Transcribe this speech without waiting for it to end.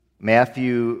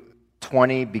Matthew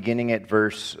 20, beginning at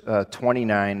verse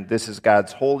 29. This is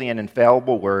God's holy and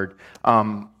infallible word.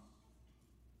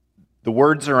 The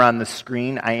words are on the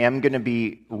screen. I am going to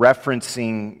be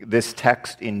referencing this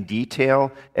text in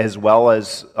detail, as well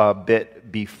as a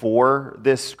bit before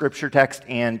this scripture text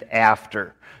and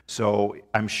after. So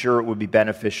I'm sure it would be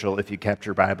beneficial if you kept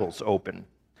your Bibles open.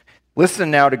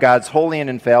 Listen now to God's holy and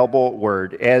infallible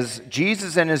word. As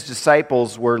Jesus and his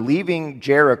disciples were leaving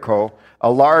Jericho,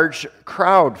 a large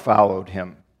crowd followed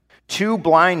him. 2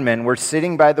 blind men were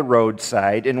sitting by the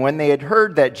roadside, and when they had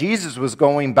heard that Jesus was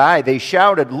going by, they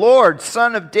shouted, "Lord,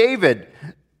 Son of David,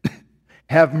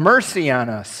 have mercy on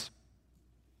us."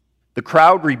 The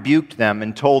crowd rebuked them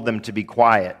and told them to be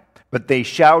quiet, but they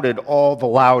shouted all the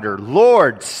louder,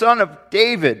 "Lord, Son of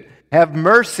David, have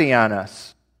mercy on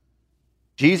us."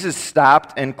 Jesus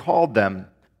stopped and called them.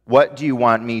 "What do you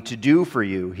want me to do for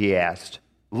you?" he asked.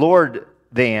 "Lord,"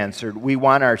 they answered, "we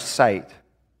want our sight."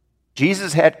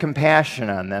 Jesus had compassion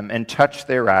on them and touched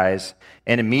their eyes,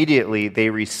 and immediately they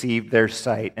received their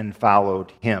sight and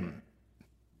followed him.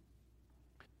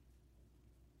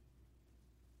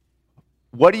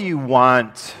 What do you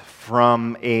want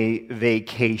from a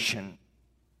vacation?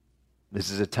 This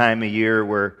is a time of year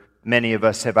where many of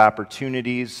us have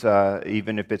opportunities,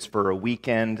 even if it's for a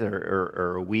weekend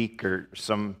or a week or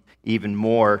some even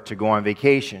more, to go on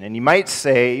vacation. And you might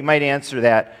answer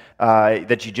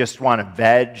that you just want to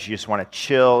veg, you just want to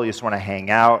chill, you just want to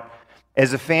hang out.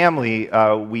 As a family,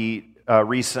 we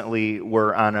recently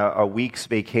were on a week's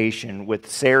vacation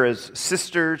with Sarah's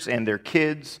sisters and their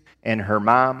kids and her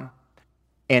mom.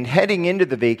 And heading into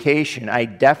the vacation, I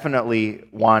definitely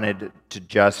wanted to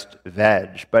just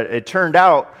veg. But it turned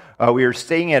out we were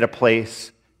staying at a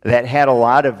place that had a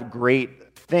lot of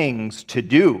great things to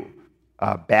do.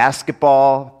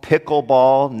 Basketball,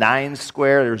 pickleball, 9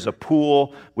 Square, there's a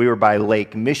pool. We were by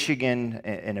Lake Michigan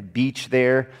and a beach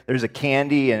there. There's a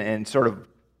candy and sort of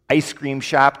ice cream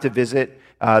shop to visit.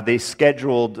 They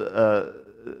scheduled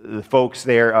the folks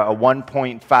there a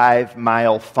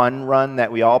 1.5-mile fun run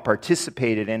that we all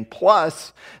participated in.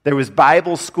 Plus, there was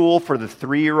Bible school for the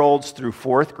 3-year-olds through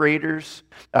 4th graders,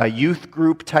 youth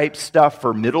group type stuff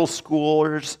for middle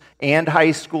schoolers and high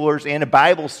schoolers, and a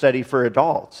Bible study for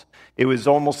adults. It was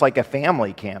almost like a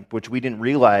family camp, which we didn't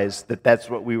realize that that's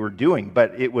what we were doing,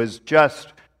 but it was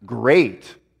just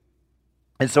great.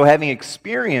 And so having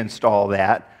experienced all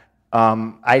that,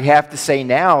 I'd have to say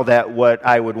now that what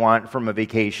I would want from a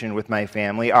vacation with my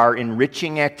family are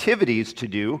enriching activities to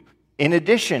do in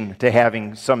addition to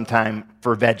having some time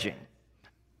for vegging.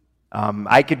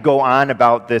 I could go on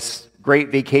about this great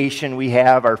vacation we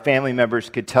have. Our family members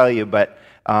could tell you, but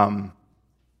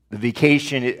the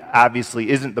vacation obviously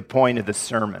isn't the point of the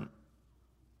sermon.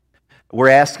 We're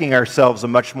asking ourselves a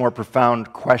much more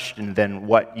profound question than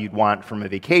what you'd want from a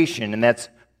vacation, and that's,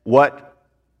 what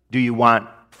do you want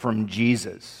from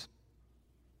Jesus?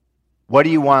 What do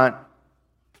you want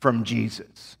from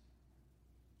Jesus?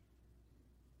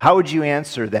 How would you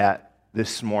answer that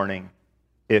this morning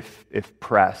if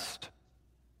pressed?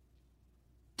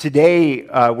 Today,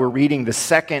 we're reading the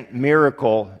second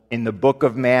miracle in the book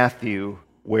of Matthew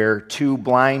where 2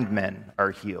 blind men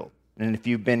are healed. And if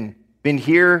you've been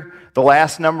here the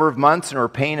last number of months and are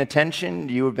paying attention,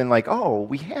 you have been like, oh,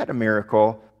 we had a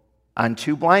miracle on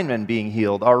 2 blind men being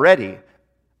healed already.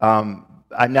 I'm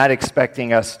not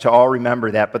expecting us to all remember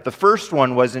that, but the first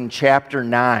one was in chapter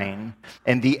 9,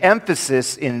 and the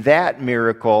emphasis in that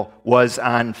miracle was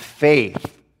on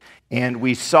faith. And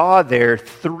we saw there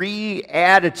 3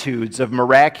 attitudes of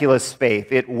miraculous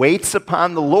faith. It waits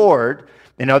upon the Lord.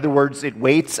 In other words, it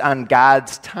waits on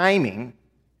God's timing.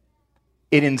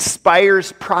 It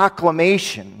inspires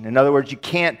proclamation. In other words, you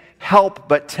can't help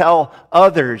but tell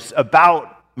others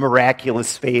about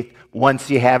miraculous faith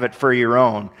once you have it for your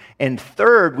own. And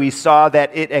third, we saw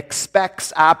that it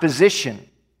expects opposition.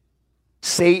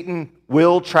 Satan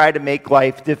will try to make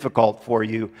life difficult for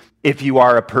you if you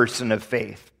are a person of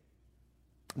faith.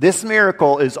 This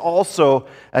miracle is also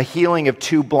a healing of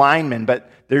 2 blind men, but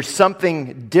there's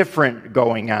something different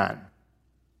going on.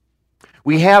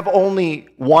 We have only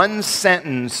one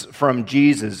sentence from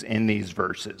Jesus in these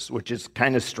verses, which is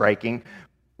kind of striking.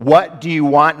 What do you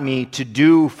want me to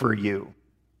do for you?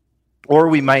 Or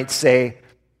we might say,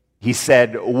 he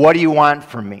said, what do you want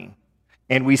from me?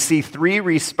 And we see 3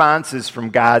 responses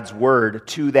from God's word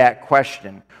to that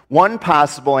question. One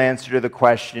possible answer to the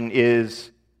question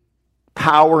is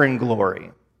power and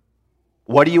glory.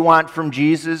 What do you want from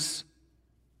Jesus?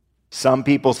 Some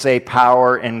people say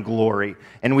power and glory.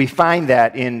 And we find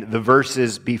that in the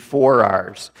verses before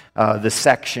ours, the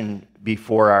section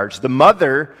before ours. The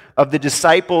mother of the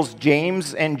disciples,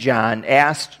 James and John,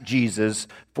 asked Jesus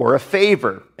for a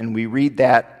favor. And we read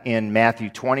that in Matthew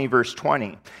 20, verse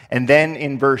 20. And then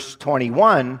in verse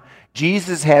 21,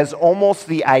 Jesus has almost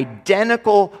the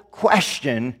identical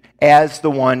question as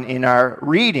the one in our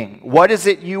reading. What is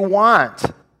it you want?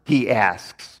 He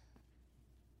asks.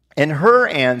 And her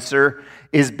answer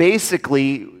is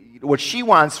basically what she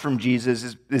wants from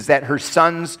Jesus is that her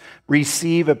sons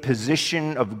receive a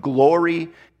position of glory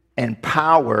and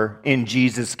power in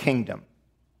Jesus' kingdom.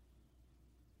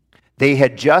 They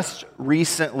had just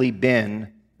recently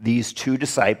been, these two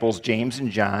disciples, James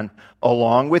and John,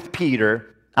 along with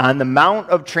Peter, on the Mount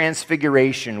of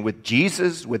Transfiguration with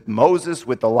Jesus, with Moses,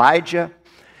 with Elijah.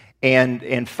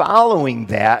 And following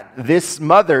that, this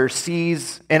mother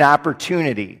sees an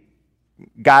opportunity.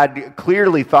 Jesus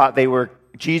clearly thought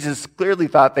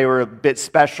they were a bit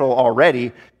special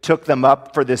already, took them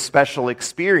up for this special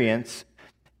experience.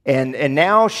 And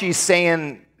now she's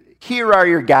saying, here are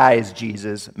your guys,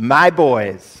 Jesus, my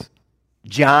boys.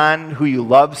 John, who you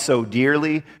love so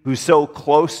dearly, who's so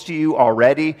close to you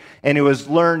already, and who has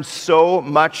learned so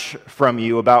much from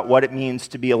you about what it means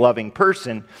to be a loving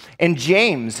person. And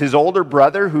James, his older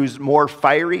brother, who's more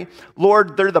fiery.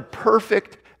 Lord, they're the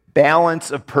perfect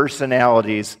balance of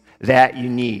personalities that you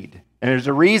need. And there's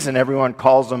a reason everyone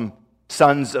calls them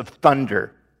sons of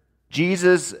thunder.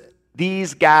 Jesus,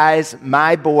 these guys,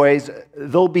 my boys,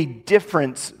 they'll be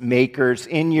difference makers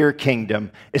in your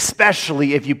kingdom,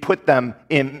 especially if you put them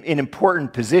in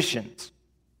important positions.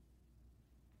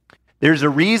 There's a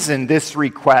reason this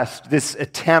request, this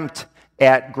attempt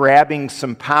at grabbing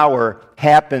some power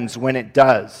happens when it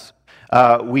does.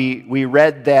 We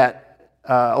read that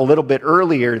a little bit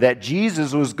earlier, that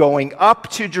Jesus was going up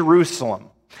to Jerusalem.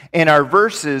 In our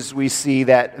verses, we see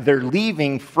that they're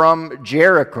leaving from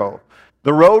Jericho.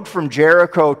 The road from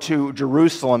Jericho to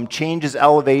Jerusalem changes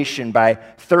elevation by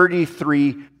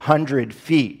 3,300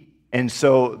 feet. And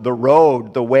so the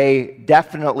way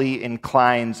definitely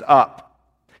inclines up.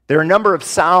 There are a number of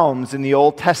psalms in the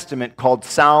Old Testament called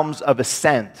Psalms of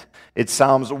Ascent. It's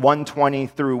Psalms 120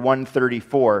 through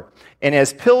 134. And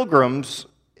as pilgrims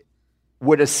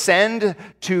would ascend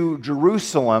to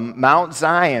Jerusalem, Mount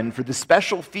Zion, for the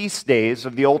special feast days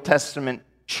of the Old Testament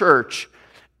church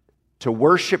to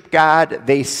worship God,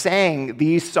 they sang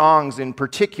these songs in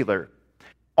particular.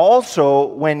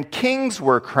 Also, when kings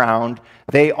were crowned,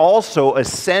 they also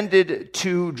ascended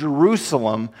to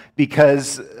Jerusalem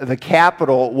because the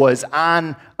capital was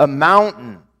on a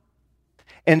mountain.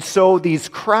 And so these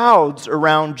crowds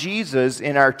around Jesus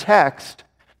in our text,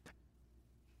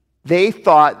 they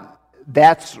thought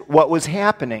that's what was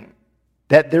happening,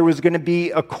 that there was going to be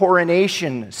a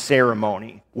coronation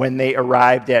ceremony when they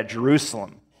arrived at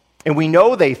Jerusalem. And we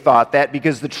know they thought that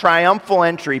because the triumphal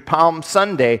entry, Palm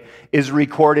Sunday, is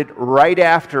recorded right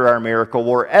after our miracle,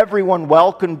 where everyone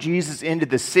welcomed Jesus into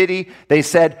the city. They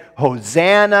said,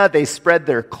 Hosanna. They spread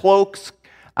their cloaks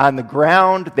on the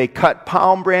ground. They cut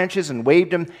palm branches and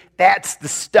waved them. That's the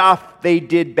stuff they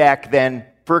did back then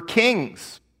for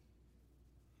kings.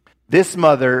 This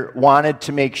mother wanted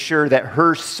to make sure that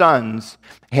her sons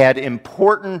had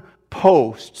important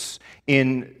posts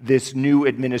in this new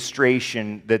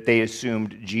administration that they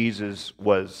assumed Jesus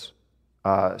was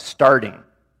starting.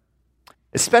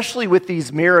 Especially with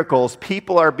these miracles,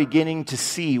 people are beginning to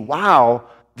see, wow,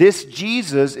 this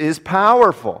Jesus is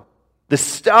powerful. The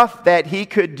stuff that he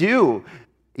could do.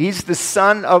 He's the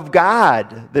Son of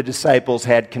God, the disciples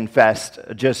had confessed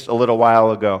just a little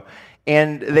while ago.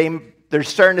 And they're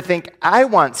starting to think, I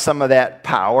want some of that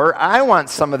power. I want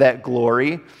some of that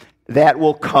glory that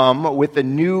will come with the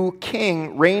new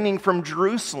king reigning from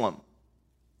Jerusalem.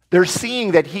 They're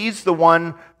seeing that he's the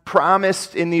one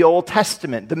promised in the Old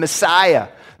Testament, the Messiah,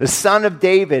 the son of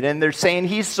David. And they're saying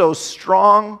he's so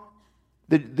strong,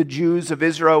 the Jews of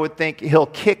Israel would think he'll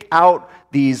kick out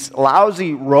these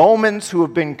lousy Romans who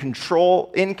have been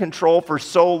in control for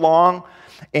so long.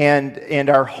 And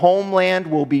our homeland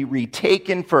will be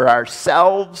retaken for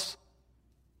ourselves.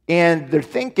 And they're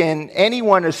thinking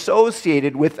anyone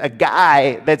associated with a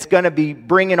guy that's going to be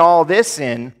bringing all this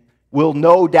in will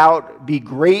no doubt be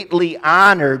greatly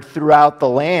honored throughout the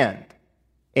land.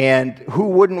 And who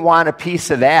wouldn't want a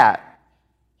piece of that?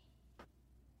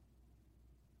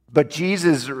 But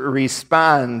Jesus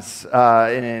responds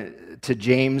to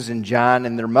James and John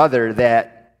and their mother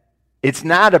that it's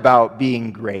not about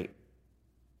being great.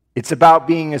 It's about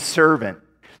being a servant.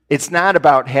 It's not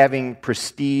about having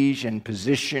prestige and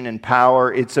position and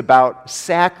power. It's about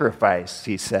sacrifice,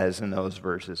 he says in those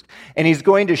verses. And he's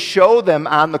going to show them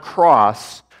on the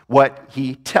cross what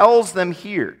he tells them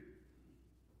here.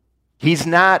 He's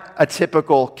not a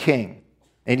typical king.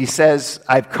 And he says,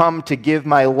 I've come to give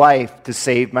my life to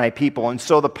save my people. And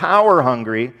so the power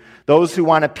hungry, those who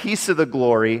want a piece of the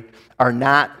glory, are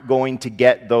not going to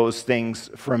get those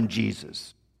things from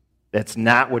Jesus. That's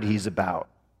not what he's about.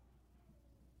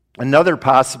 Another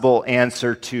possible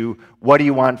answer to what do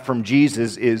you want from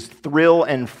Jesus is thrill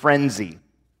and frenzy.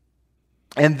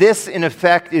 And this, in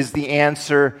effect, is the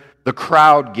answer the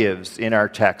crowd gives in our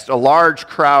text. A large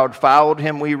crowd followed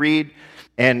him, we read,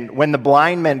 and when the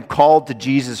blind men called to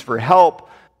Jesus for help,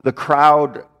 the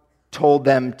crowd told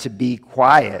them to be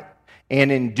quiet.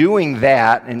 And in doing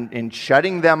that, and in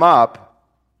shutting them up,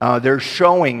 they're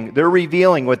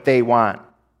revealing what they want.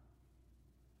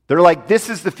 They're like, this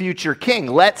is the future king.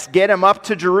 Let's get him up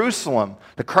to Jerusalem.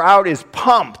 The crowd is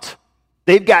pumped.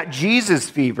 They've got Jesus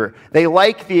fever. They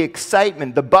like the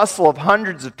excitement, the bustle of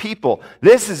hundreds of people.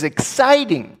 This is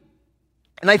exciting.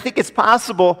 And I think it's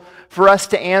possible for us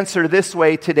to answer this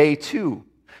way today too.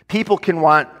 People can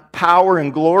want power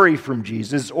and glory from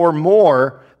Jesus, or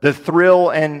more, the thrill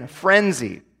and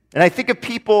frenzy. And I think of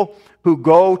people who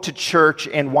go to church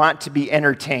and want to be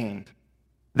entertained.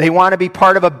 They want to be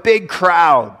part of a big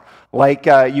crowd like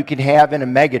you can have in a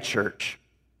megachurch.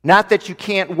 Not that you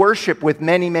can't worship with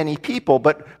many, many people,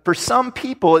 but for some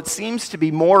people it seems to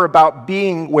be more about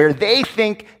being where they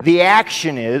think the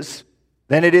action is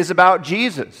than it is about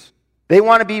Jesus. They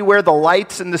want to be where the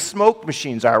lights and the smoke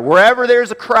machines are. Wherever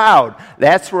there's a crowd,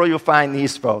 that's where you'll find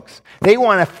these folks. They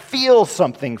want to feel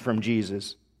something from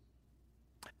Jesus.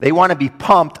 They want to be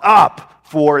pumped up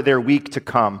for their week to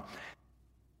come.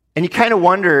 And you kind of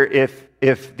wonder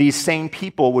if these same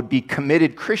people would be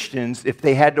committed Christians if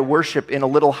they had to worship in a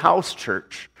little house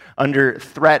church under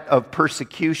threat of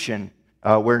persecution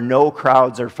where no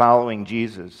crowds are following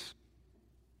Jesus.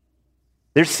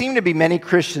 There seem to be many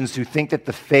Christians who think that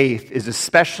the faith is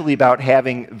especially about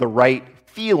having the right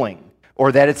feeling,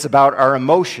 or that it's about our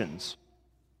emotions.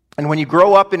 And when you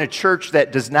grow up in a church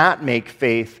that does not make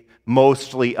faith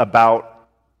mostly about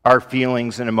our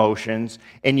feelings and emotions,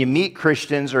 and you meet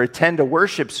Christians or attend a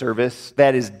worship service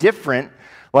that is different,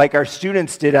 like our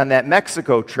students did on that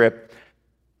Mexico trip,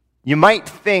 you might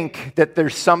think that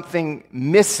there's something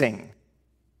missing,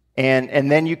 and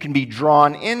then you can be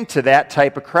drawn into that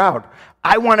type of crowd.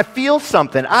 I want to feel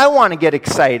something. I want to get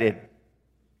excited.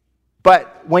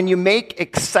 But when you make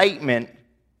excitement,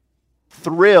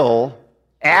 thrill,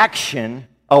 action,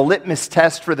 a litmus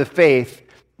test for the faith,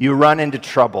 you run into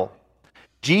trouble.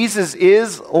 Jesus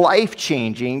is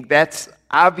life-changing. That's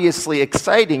obviously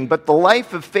exciting, but the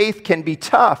life of faith can be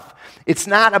tough. It's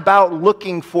not about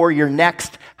looking for your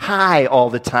next high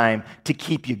all the time to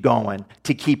keep you going,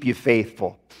 to keep you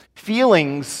faithful.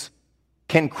 Feelings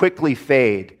can quickly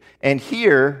fade. And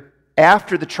here,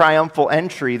 after the triumphal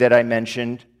entry that I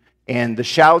mentioned and the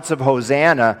shouts of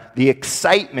Hosanna, the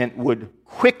excitement would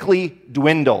quickly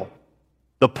dwindle.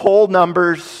 The poll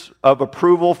numbers of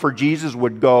approval for Jesus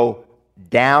would go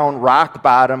down, rock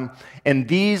bottom, and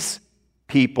these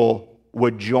people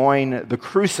would join the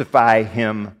crucify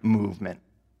him movement.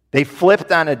 They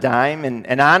flipped on a dime,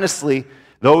 and honestly,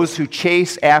 those who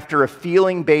chase after a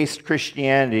feeling-based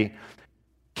Christianity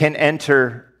can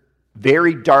enter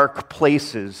very dark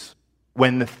places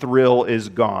when the thrill is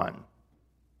gone.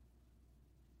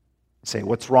 You say,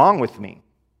 what's wrong with me?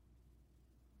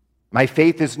 My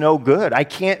faith is no good. I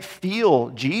can't feel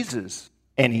Jesus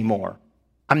anymore.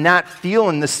 I'm not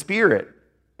feeling the Spirit.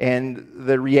 And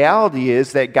the reality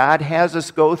is that God has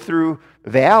us go through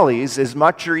valleys as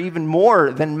much or even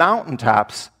more than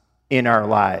mountaintops in our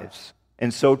lives.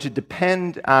 And so to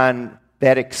depend on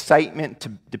that excitement, to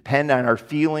depend on our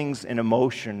feelings and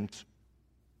emotions,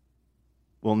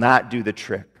 will not do the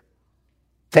trick.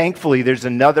 Thankfully, there's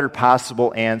another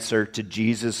possible answer to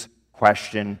Jesus'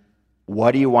 question,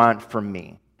 what do you want from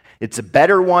me? It's a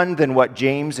better one than what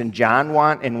James and John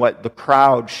want and what the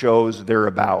crowd shows they're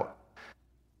about.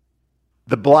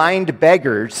 The blind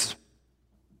beggars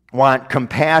want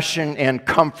compassion and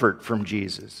comfort from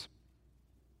Jesus.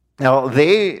 Now,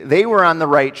 they were on the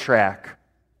right track.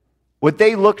 What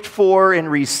they looked for and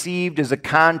received is a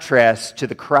contrast to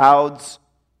the crowds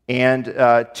and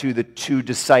to the two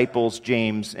disciples,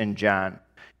 James and John.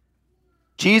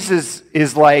 Jesus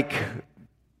is like,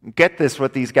 get this,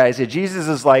 what these guys did. Jesus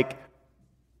is like,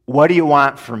 what do you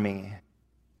want from me?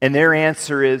 And their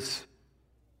answer is,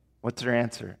 what's their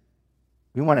answer?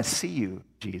 We want to see you,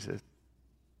 Jesus.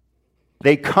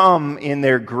 They come in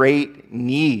their great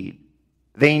need.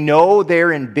 They know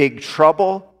they're in big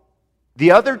trouble.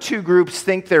 The other two groups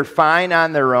think they're fine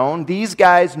on their own. These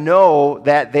guys know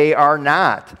that they are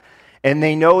not. And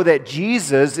they know that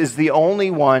Jesus is the only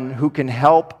one who can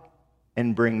help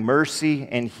and bring mercy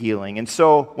and healing. And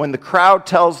so when the crowd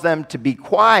tells them to be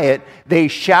quiet, they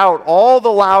shout all the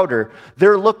louder.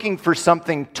 They're looking for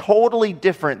something totally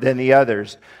different than the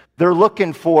others. They're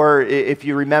looking for, if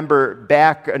you remember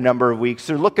back a number of weeks,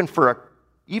 they're looking for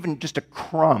even just a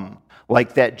crumb,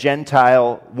 like that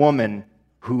Gentile woman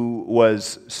who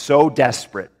was so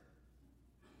desperate.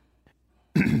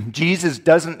 Jesus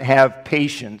doesn't have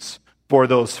patience for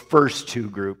those first two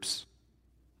groups.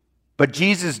 But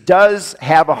Jesus does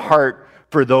have a heart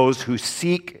for those who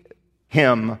seek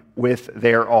him with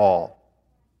their all.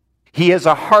 He has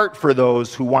a heart for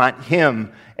those who want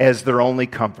him as their only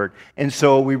comfort. And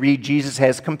so we read Jesus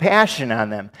has compassion on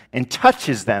them and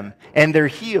touches them, and they're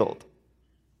healed.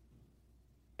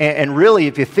 And really,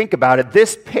 if you think about it,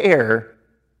 this pair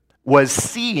was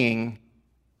seeing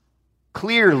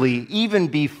clearly even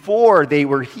before they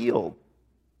were healed.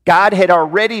 God had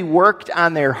already worked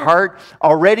on their heart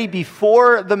already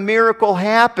before the miracle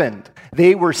happened.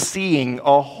 They were seeing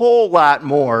a whole lot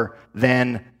more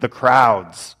than the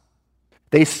crowds.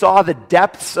 They saw the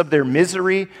depths of their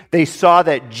misery. They saw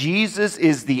that Jesus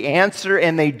is the answer,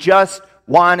 and they just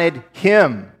wanted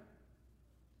him.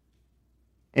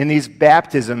 In these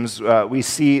baptisms, we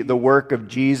see the work of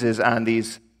Jesus on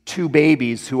these two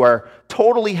babies who are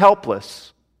totally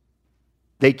helpless.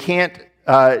 They can't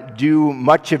do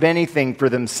much of anything for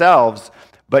themselves,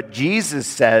 but Jesus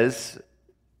says,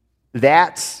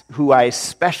 that's who I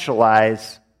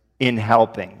specialize in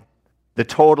helping, the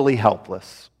totally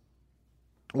helpless.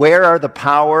 Where are the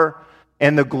power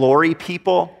and the glory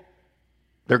people?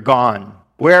 They're gone.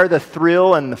 Where are the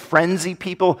thrill and the frenzy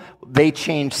people? They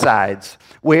change sides.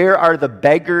 Where are the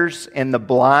beggars and the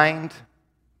blind?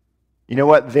 You know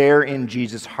what? They're in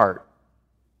Jesus' heart.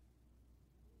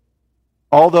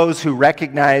 All those who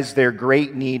recognize their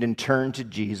great need and turn to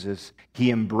Jesus,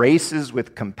 he embraces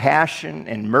with compassion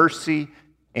and mercy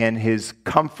and his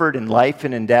comfort in life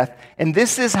and in death. And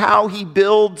this is how he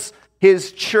builds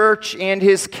his church and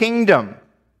his kingdom,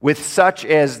 with such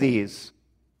as these.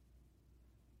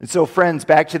 And so, friends,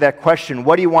 back to that question,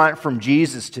 what do you want from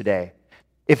Jesus today?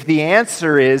 If the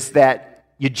answer is that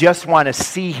you just want to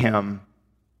see him,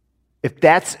 if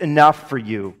that's enough for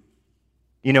you,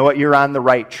 you know what? You're on the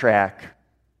right track.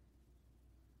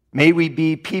 May we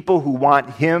be people who want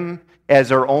him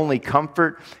as our only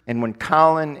comfort. And when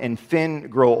Colin and Finn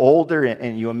grow older,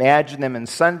 and you imagine them in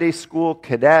Sunday school,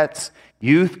 cadets,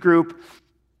 youth group,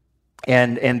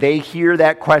 and they hear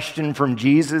that question from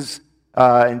Jesus,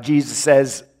 and Jesus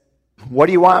says, what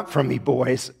do you want from me,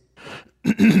 boys?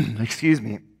 Excuse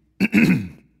me.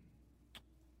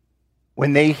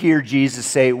 When they hear Jesus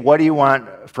say, what do you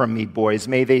want from me, boys?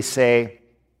 May they say,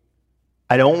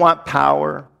 I don't want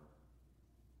power.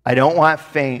 I don't want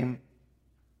fame.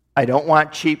 I don't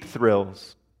want cheap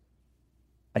thrills.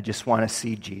 I just want to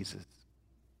see Jesus.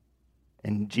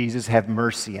 And Jesus, have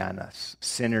mercy on us,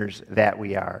 sinners that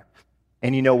we are.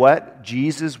 And you know what?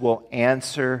 Jesus will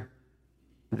answer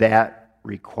that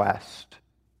request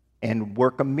and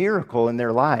work a miracle in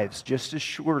their lives just as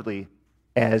surely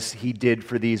as he did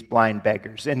for these blind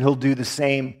beggars. And he'll do the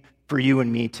same for you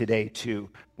and me today too,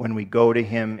 when we go to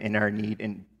him in our need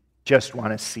and just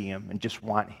want to see him and just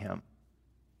want him.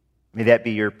 May that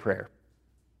be your prayer.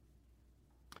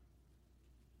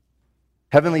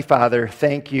 Heavenly Father,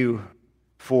 thank you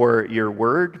for your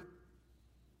word.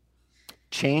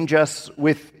 Change us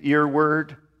with your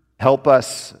word. Help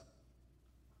us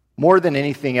more than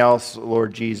anything else,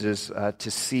 Lord Jesus,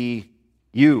 to see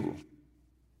you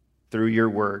through your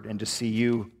word and to see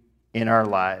you in our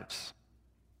lives.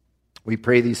 We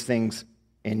pray these things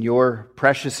in your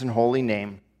precious and holy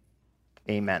name.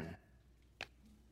 Amen.